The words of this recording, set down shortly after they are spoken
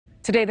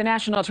Today, the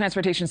National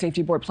Transportation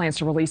Safety Board plans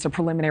to release a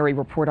preliminary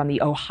report on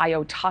the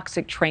Ohio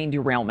toxic train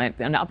derailment.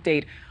 An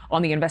update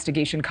on the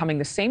investigation coming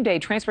the same day.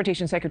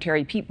 Transportation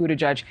Secretary Pete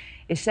Buttigieg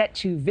is set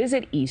to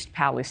visit East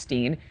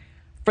Palestine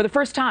for the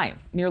first time,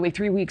 nearly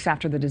 3 weeks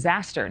after the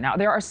disaster. Now,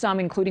 there are some,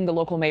 including the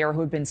local mayor,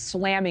 who have been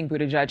slamming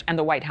Buttigieg and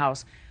the White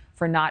House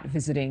for not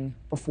visiting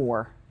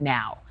before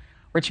now.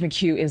 Rich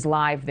McHugh is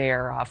live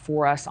there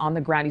for us on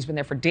the ground. He's been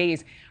there for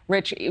days.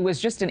 Rich, it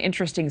was just an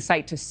interesting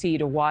sight to see,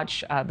 to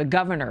watch the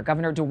Governor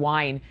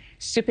DeWine,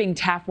 sipping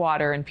tap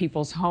water in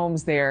people's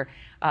homes there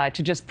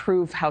to just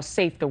prove how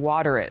safe the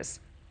water is.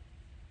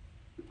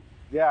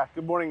 Yeah,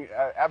 good morning.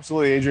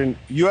 Absolutely, Adrienne.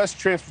 U.S.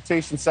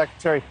 Transportation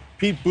Secretary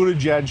Pete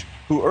Buttigieg,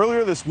 who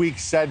earlier this week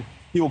said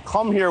he will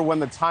come here when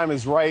the time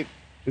is right,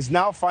 is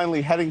now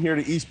finally heading here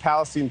to East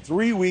Palestine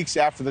 3 weeks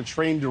after the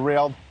train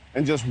derailed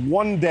and just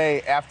 1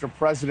 day after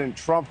President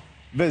Trump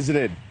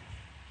visited.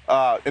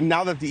 And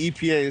now that the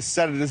EPA has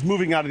said it is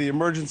moving out of the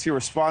emergency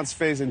response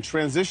phase and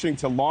transitioning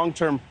to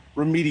long-term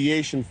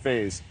remediation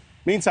phase.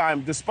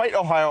 Meantime, despite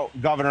Ohio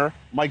Governor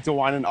Mike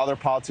DeWine and other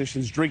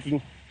politicians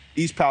drinking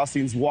East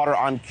Palestine's water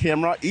on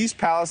camera, East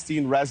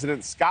Palestine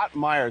resident Scott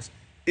Myers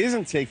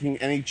isn't taking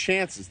any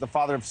chances. The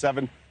father of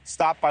 7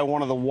 stopped by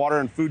one of the water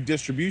and food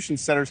distribution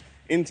centers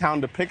in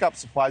town to pick up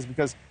supplies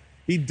because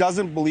he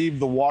doesn't believe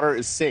the water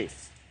is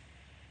safe.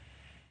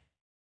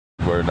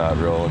 We're not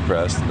real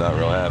impressed and not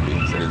real happy.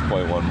 So it's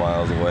 0.1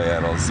 miles away.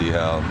 I don't see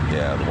how,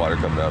 the water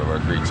coming out of our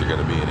creeks are going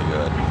to be any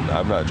good.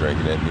 I'm not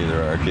drinking it,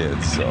 neither are our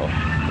kids, so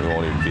we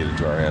won't even feed it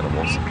to our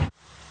animals.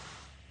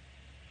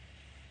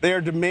 They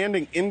are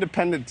demanding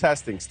independent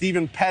testing.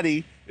 Stephen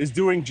Petty is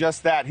doing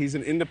just that. He's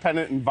an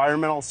independent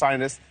environmental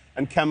scientist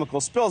and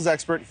chemical spills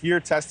expert here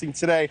testing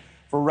today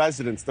for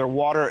residents, their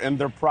water and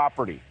their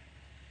property.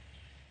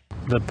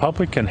 The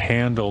public can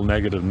handle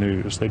negative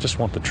news. They just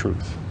want the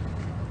truth.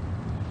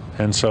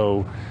 And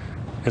so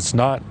it's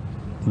not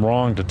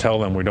wrong to tell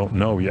them we don't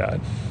know yet.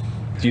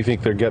 Do you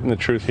think they're getting the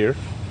truth here?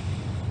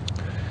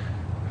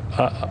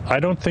 I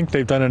don't think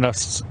they've done enough.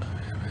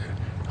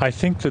 I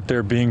think that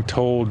they're being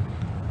told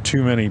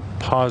too many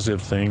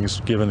positive things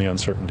given the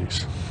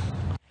uncertainties.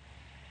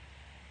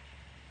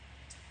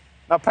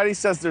 Now, Petty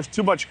says there's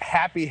too much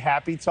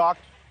happy talk,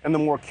 and the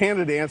more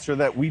candid answer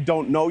that we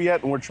don't know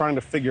yet and we're trying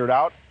to figure it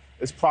out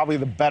is probably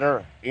the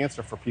better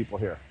answer for people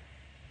here.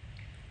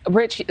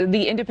 Rich,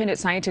 the independent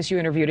scientist you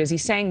interviewed, is he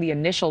saying the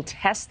initial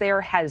test there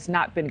has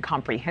not been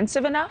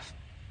comprehensive enough?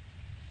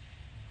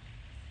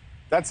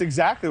 That's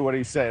exactly what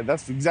he said.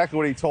 That's exactly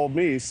what he told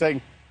me. He's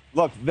saying,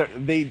 look,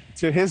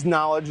 to his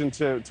knowledge and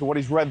to what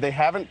he's read, they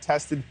haven't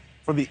tested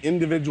for the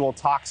individual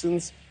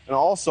toxins. And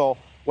also,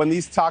 when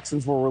these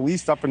toxins were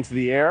released up into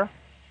the air,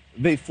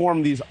 they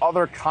form these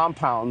other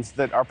compounds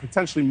that are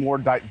potentially more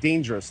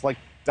dangerous, like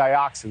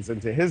dioxins.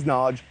 And to his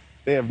knowledge,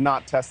 they have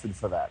not tested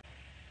for that.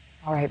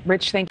 All right,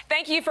 Rich, thank you.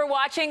 Thank you for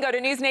watching. Go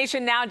to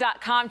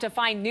newsnationnow.com to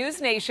find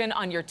NewsNation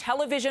on your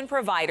television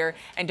provider.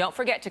 And don't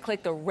forget to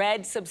click the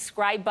red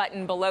subscribe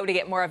button below to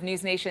get more of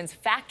NewsNation's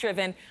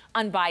fact-driven,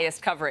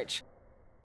 unbiased coverage.